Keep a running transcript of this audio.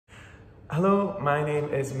Hello, my name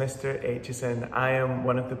is Mr. Aitchison. I am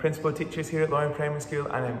one of the principal teachers here at Lauren Primary School,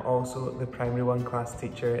 and I'm also the Primary 1 class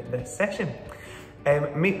teacher this session.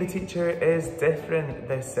 Meet the Teacher is different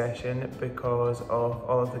this session because of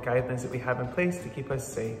all of the guidelines that we have in place to keep us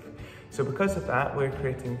safe. So because of that, we're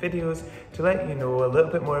creating videos to let you know a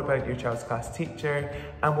little bit more about your child's class teacher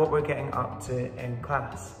and what we're getting up to in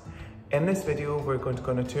class. In this video, we're going to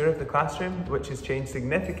go on a tour of the classroom, which has changed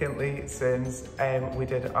significantly since we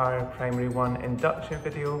did our Primary 1 induction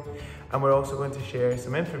video. And we're also going to share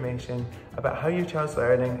some information about how your child's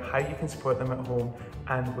learning, how you can support them at home,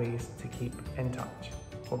 and ways to keep in touch.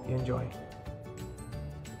 Hope you enjoy.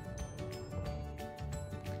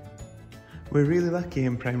 We're really lucky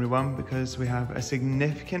in Primary 1 because we have a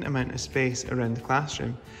significant amount of space around the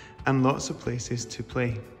classroom and lots of places to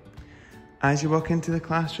play. As you walk into the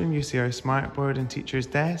classroom, you see our smartboard and teacher's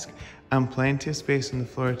desk and plenty of space on the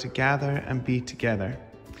floor to gather and be together.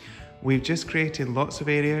 We've just created lots of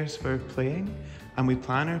areas for playing, and we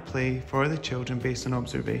plan our play for the children based on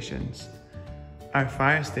observations. Our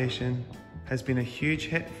fire station has been a huge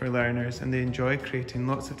hit for learners, and they enjoy creating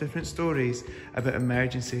lots of different stories about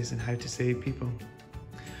emergencies and how to save people.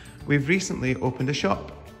 We've recently opened a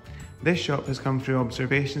shop. This shop has come through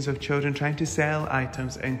observations of children trying to sell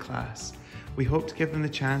items in class. We hope to give them the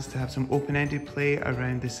chance to have some open-ended play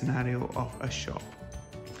around the scenario of a shop.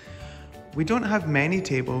 We don't have many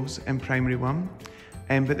tables in Primary 1,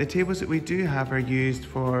 but the tables that we do have are used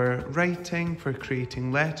for writing, for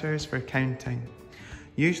creating letters, for counting.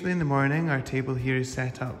 Usually in the morning, our table here is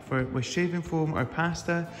set up with shaving foam or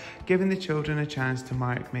pasta, giving the children a chance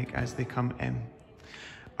to make as they come in.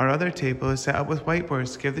 Our other table is set up with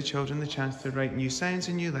whiteboards to give the children the chance to write new sounds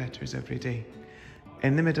and new letters every day.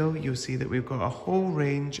 In the middle, you'll see that we've got a whole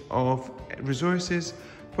range of resources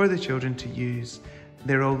for the children to use.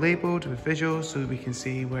 They're all labelled with visuals so that we can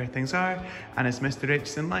see where things are, and as Mr.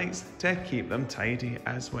 Richardson likes, to keep them tidy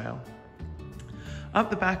as well. Up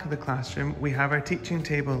the back of the classroom, we have our teaching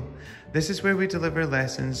table. This is where we deliver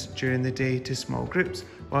lessons during the day to small groups,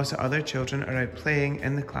 whilst the other children are out playing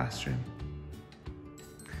in the classroom.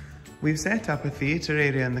 We've set up a theatre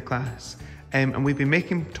area in the class, and we've been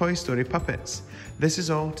making Toy Story puppets. This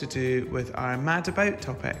is all to do with our Mad About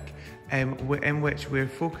topic, in which we're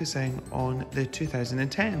focusing on the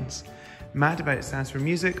 2010s. Mad About stands for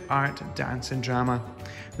music, art, dance and drama.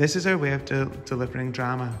 This is our way of delivering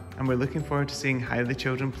drama, and we're looking forward to seeing how the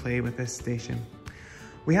children play with this station.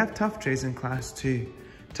 We have tough trays in class too.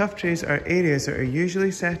 Tough trays are areas that are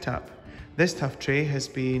usually set up. This tough tray has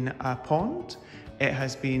been a pond. It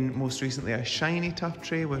has been most recently a shiny tough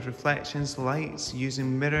tray with reflections, lights,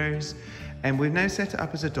 using mirrors, and we've now set it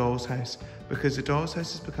up as a doll's house because the doll's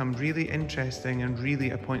house has become really interesting and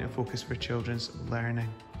really a point of focus for children's learning.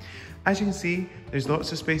 As you can see, there's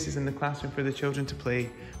lots of spaces in the classroom for the children to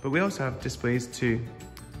play, but we also have displays too.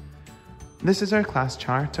 This is our class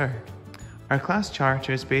charter. Our class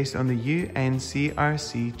charter is based on the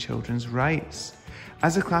UNCRC Children's Rights.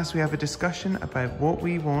 As a class, we have a discussion about what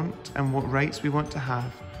we want and what rights we want to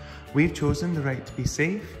have. We've chosen the right to be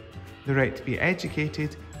safe, the right to be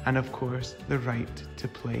educated, and of course, the right to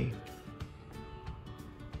play.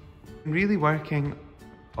 Really working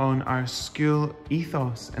on our school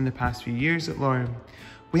ethos in the past few years at Lauren.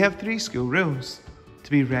 We have 3 school rules: to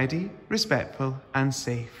be ready, respectful, and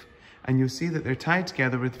safe. And you'll see that they're tied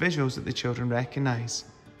together with visuals that the children recognise.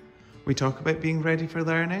 We talk about being ready for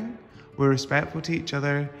learning, we're respectful to each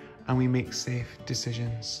other, and we make safe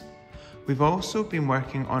decisions. We've also been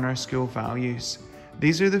working on our school values.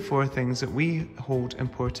 These are the 4 things that we hold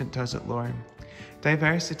important to us at Lauren.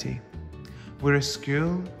 Diversity. We're a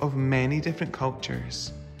school of many different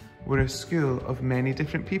cultures. We're a school of many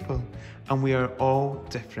different people, and we are all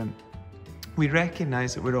different. We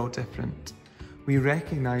recognise that we're all different. We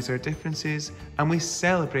recognise our differences, and we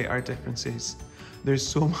celebrate our differences. There's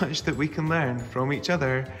so much that we can learn from each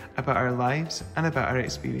other about our lives and about our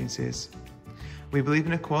experiences. We believe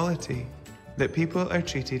in equality, that people are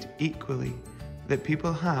treated equally, that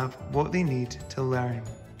people have what they need to learn.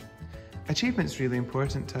 Achievement's really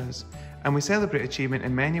important to us, and we celebrate achievement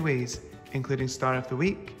in many ways, including Star of the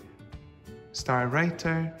Week, Star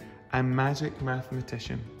Writer, and Magic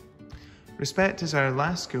Mathematician. Respect is our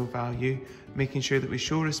last school value, making sure that we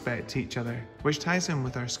show respect to each other, which ties in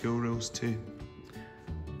with our school rules too.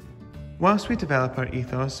 Whilst we develop our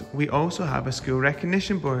ethos, we also have a school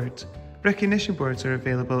recognition board. Recognition boards are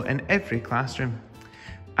available in every classroom.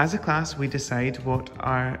 As a class, we decide what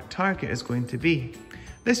our target is going to be.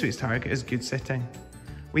 This week's target is good sitting.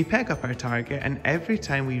 We peg up our target, and every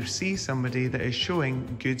time we see somebody that is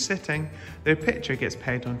showing good sitting, their picture gets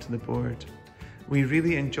pegged onto the board. We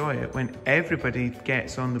really enjoy it when everybody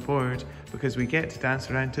gets on the board because we get to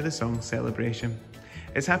dance around to the song Celebration.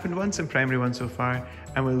 It's happened once in Primary 1 so far,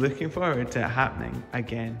 and we're looking forward to it happening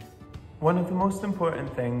again. One of the most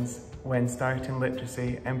important things when starting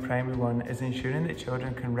literacy in Primary 1 is ensuring that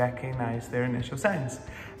children can recognise their initial sounds,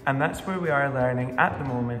 and that's where we are learning at the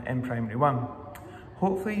moment in Primary 1.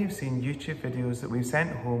 Hopefully you've seen YouTube videos that we've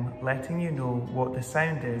sent home letting you know what the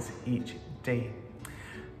sound is each day.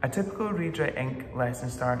 A typical Read Write Ink lesson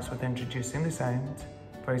starts with introducing the sound,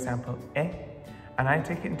 for example, eh, and I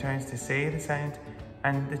take it in turns to say the sound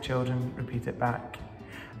and the children repeat it back.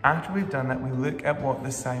 After we've done that, we look at what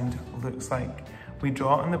the sound looks like. We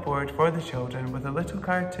draw it on the board for the children with a little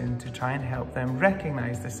cartoon to try and help them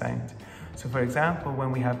recognise the sound. So for example,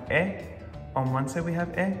 when we have eh, on one side we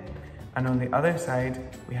have eh, and on the other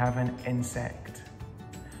side we have an insect.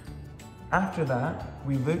 After that,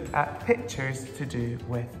 we look at pictures to do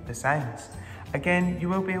with the sounds. Again, you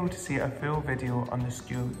will be able to see a full video on the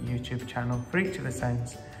school YouTube channel for each of the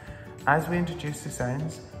sounds. As we introduce the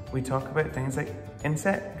sounds, we talk about things like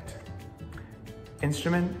insect,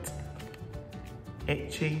 instrument,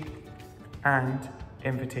 itchy, and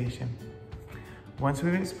invitation. Once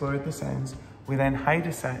we've explored the sounds, we then hide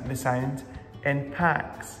the sound in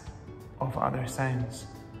packs of other sounds.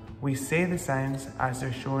 We say the sounds as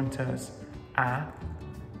they're shown to us. A,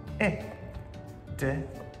 I, D,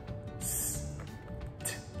 S,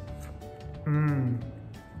 T, M.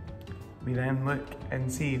 We then look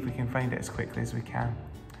and see if we can find it as quickly as we can.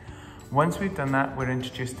 Once we've done that, we're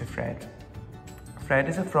introduced to Fred. Fred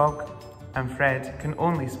is a frog, and Fred can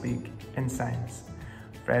only speak in sounds.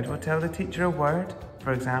 Fred will tell the teacher a word,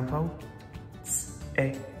 for example,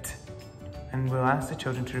 it, and we'll ask the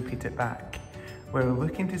children to repeat it back. We're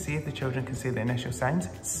looking to see if the children can say the initial sounds,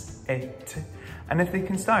 it, and if they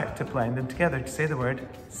can start to blend them together to say the word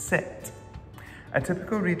sit. A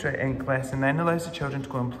typical Read Write Ink lesson then allows the children to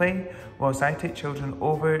go and play, whilst I take children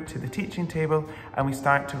over to the teaching table and we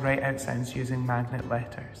start to write out sounds using magnet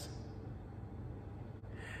letters.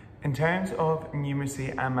 In terms of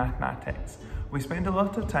numeracy and mathematics, we spend a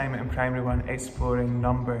lot of time in Primary 1 exploring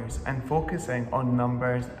numbers and focusing on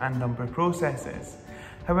numbers and number processes.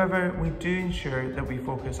 However, we do ensure that we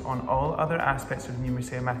focus on all other aspects of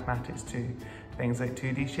numeracy and mathematics too, things like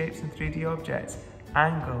 2D shapes and 3D objects,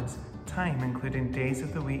 angles, time including days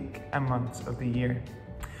of the week and months of the year.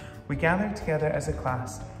 We gather together as a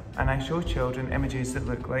class and I show children images that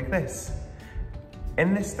look like this.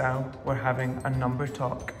 In this style, we're having a number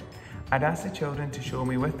talk. I'd ask the children to show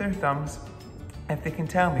me with their thumbs if they can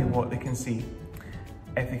tell me what they can see,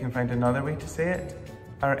 if they can find another way to say it,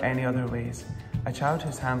 or any other ways. A child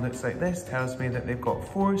whose hand looks like this tells me that they've got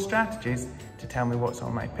 4 strategies to tell me what's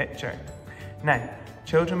on my picture. Now,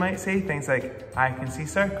 children might say things like, I can see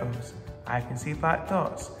circles, I can see black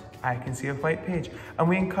dots, I can see a white page, and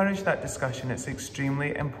we encourage that discussion. It's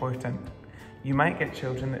extremely important. You might get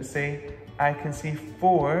children that say, I can see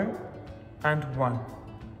 4 and 1.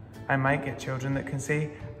 I might get children that can say,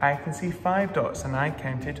 I can see 5 dots and I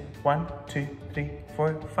counted 1, 2, 3,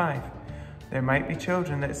 4, 5. There might be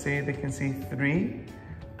children that say they can see 3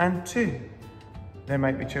 and 2. There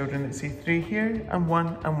might be children that see 3 here and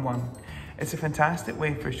 1 and 1. It's a fantastic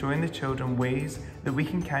way for showing the children ways that we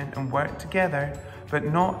can count and work together, but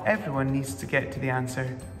not everyone needs to get to the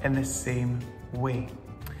answer in the same way.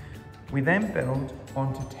 We then build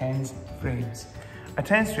onto tens frames. A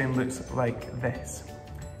tens frame looks like this.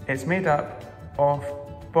 It's made up of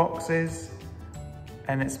boxes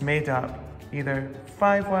and it's made up either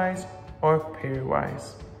 5-wise or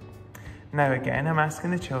pairwise. Now again, I'm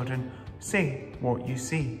asking the children, say what you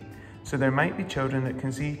see. So there might be children that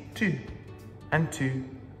can see 2 and 2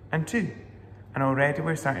 and 2. And already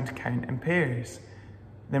we're starting to count in pairs.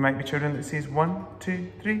 There might be children that sees 1,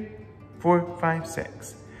 2, 3, 4, 5,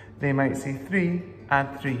 6. They might see 3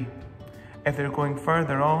 and 3. If they're going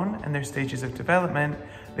further on in their stages of development,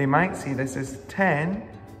 they might see this as 10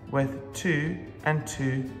 with 2 and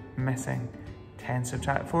 2 missing. 10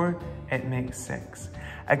 subtract 4, it makes 6.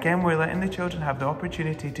 Again, we're letting the children have the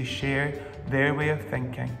opportunity to share their way of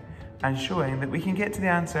thinking and showing that we can get to the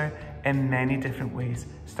answer in many different ways,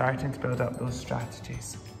 starting to build up those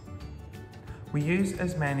strategies. We use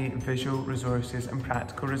as many visual resources and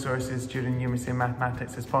practical resources during numeracy and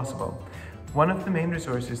mathematics as possible. One of the main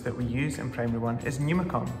resources that we use in Primary 1 is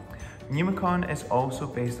Numicon. Numicon is also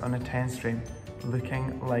based on a tens frame,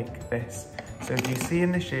 looking like this. So if you see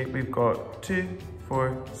in the shape, we've got 2,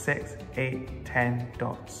 4, 6, 8, 10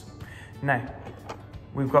 dots. Now,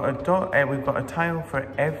 we've got a tile for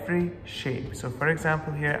every shape. So for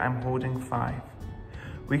example here, I'm holding 5.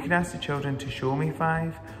 We can ask the children to show me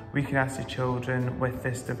 5, We can ask the children with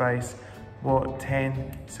this device what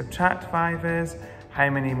 10 subtract 5 is, how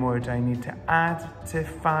many more do I need to add to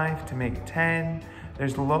 5 to make 10.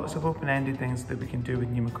 There's lots of open-ended things that we can do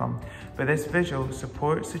with Numicom, but this visual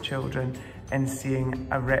supports the children in seeing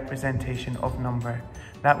a representation of number.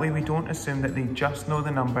 That way we don't assume that they just know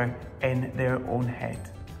the number in their own head.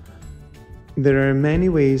 There are many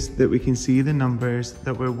ways that we can see the numbers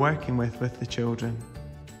that we're working with the children.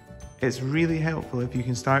 It's really helpful if you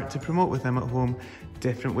can start to promote with them at home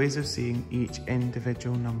different ways of seeing each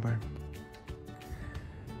individual number.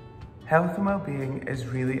 Health and well-being is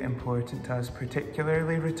really important to us,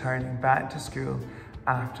 particularly returning back to school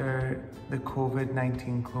after the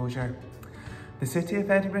COVID-19 closure. The City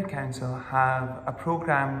of Edinburgh Council have a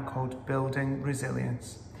programme called Building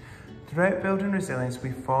Resilience. Throughout Building Resilience,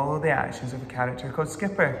 we follow the actions of a character called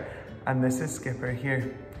Skipper, and this is Skipper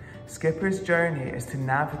here. Skipper's journey is to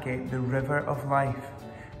navigate the river of life,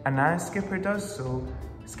 and as Skipper does so,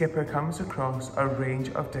 Skipper comes across a range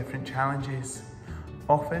of different challenges,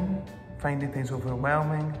 often finding things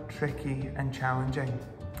overwhelming, tricky and challenging.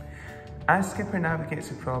 As Skipper navigates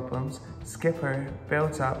the problems, Skipper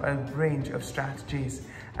builds up a range of strategies,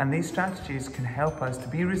 and these strategies can help us to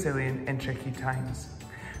be resilient in tricky times.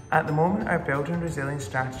 At the moment, our Building Resilience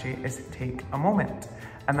strategy is Take a Moment,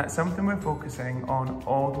 and that's something we're focusing on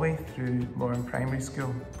all the way through Lauren Primary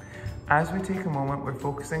School. As we take a moment, we're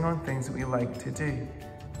focusing on things that we like to do,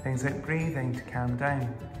 things like breathing to calm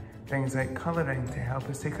down, things like colouring to help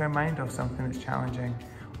us take our mind off something that's challenging,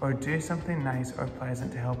 or do something nice or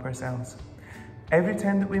pleasant to help ourselves. Every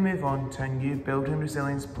time that we move on to a new Building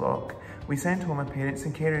Resilience block, we send home a Parents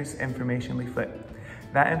and Carers information leaflet.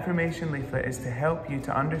 That information leaflet is to help you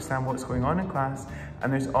to understand what's going on in class,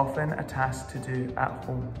 and there's often a task to do at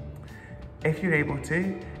home. If you're able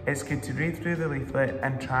to, it's good to read through the leaflet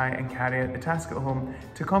and try and carry out the task at home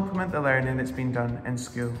to complement the learning that's been done in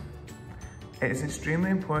school. It is extremely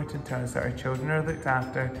important to us that our children are looked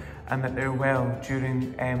after and that they're well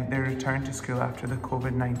during their return to school after the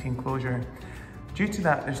COVID-19 closure. Due to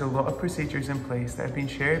that, there's a lot of procedures in place that have been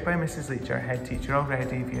shared by Mrs. Leach, our head teacher,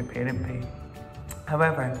 already via Parent Pay.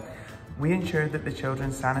 However, we ensure that the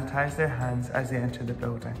children sanitise their hands as they enter the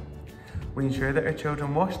building. We ensure that our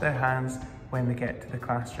children wash their hands when they get to the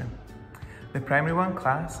classroom. The Primary 1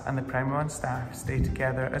 class and the Primary 1 staff stay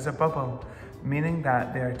together as a bubble, meaning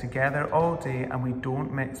that they are together all day and we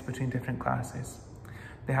don't mix between different classes.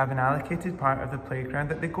 They have an allocated part of the playground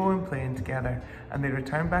that they go and play in together, and they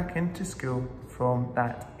return back into school from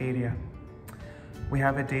that area. We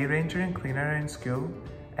have a day ranger and cleaner in school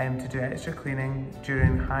to do extra cleaning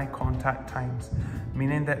during high contact times,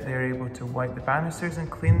 meaning that they're able to wipe the banisters and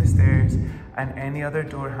clean the stairs and any other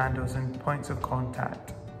door handles and points of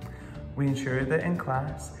contact. We ensure that in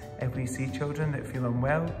class, if we see children that feel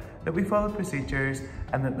unwell, that we follow procedures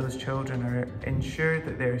and that those children are ensured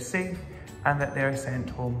that they're safe and that they're sent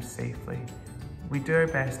home safely. We do our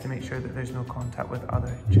best to make sure that there's no contact with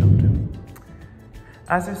other children.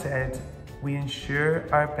 As I said, we ensure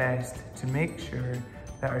our best to make sure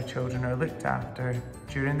that our children are looked after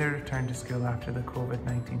during their return to school after the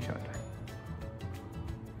COVID-19 shutdown.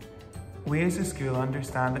 We as a school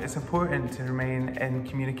understand that it's important to remain in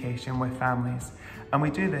communication with families, and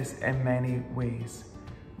we do this in many ways.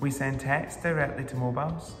 We send texts directly to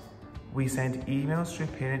mobiles, we send emails through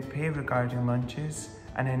Parent Pay regarding lunches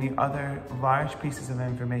and any other large pieces of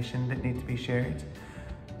information that need to be shared.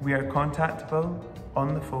 We are contactable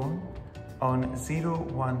on the phone on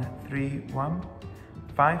 0131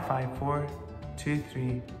 554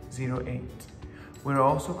 2308. We're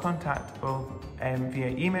also contactable via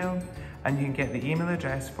email, and you can get the email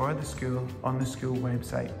address for the school on the school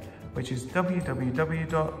website, which is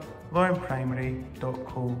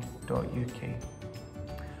www.laurenprimary.co.uk.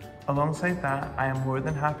 Alongside that, I am more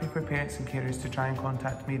than happy for parents and carers to try and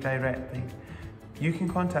contact me directly. You can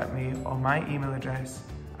contact me on my email address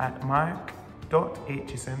at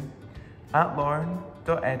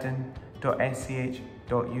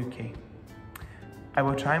mark.aitchison@lauren.eden.sch.uk. I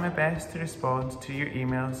will try my best to respond to your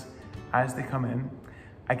emails as they come in.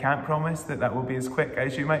 I can't promise that that will be as quick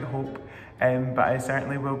as you might hope, but I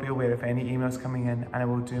certainly will be aware of any emails coming in, and I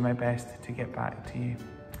will do my best to get back to you.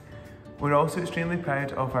 We're also extremely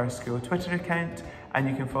proud of our school Twitter account, and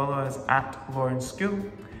you can follow us at Lauren School.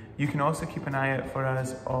 You can also keep an eye out for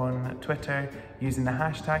us on Twitter using the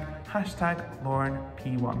hashtag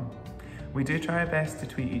 #LaurenP1. We do try our best to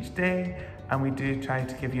tweet each day, and we do try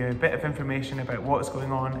to give you a bit of information about what's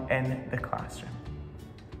going on in the classroom.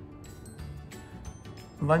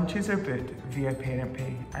 Lunches are booked via Parent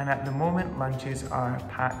Pay, and at the moment lunches are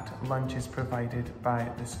packed lunches provided by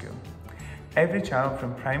the school. Every child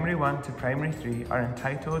from primary 1 to primary 3 are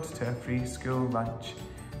entitled to a free school lunch.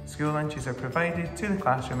 School lunches are provided to the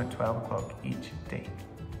classroom at 12 o'clock each day.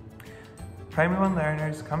 Primary 1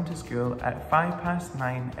 learners come to school at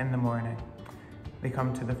 9:05 in the morning. They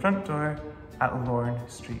come to the front door at Lorne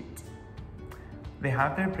Street. They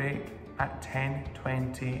have their break at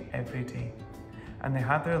 10:20 every day, and they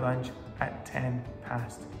have their lunch at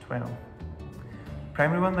 12:10.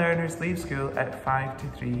 Primary 1 learners leave school at 2 to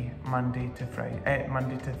 3 Monday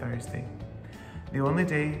to Thursday. The only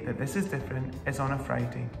day that this is different is on a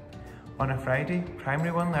Friday. On a Friday,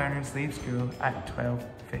 primary 1 learners leave school at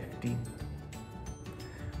 12:15.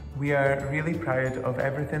 We are really proud of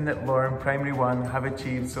everything that Lorne Primary 1 have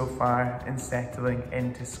achieved so far in settling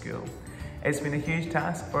into school. It's been a huge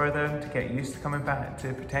task for them to get used to coming back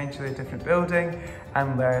to potentially a different building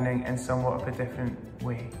and learning in somewhat of a different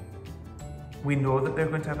way. We know that they're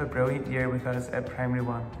going to have a brilliant year with us at Primary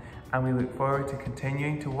 1, and we look forward to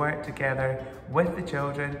continuing to work together with the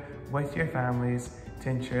children, with your families, to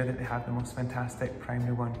ensure that they have the most fantastic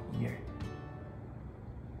Primary 1 year.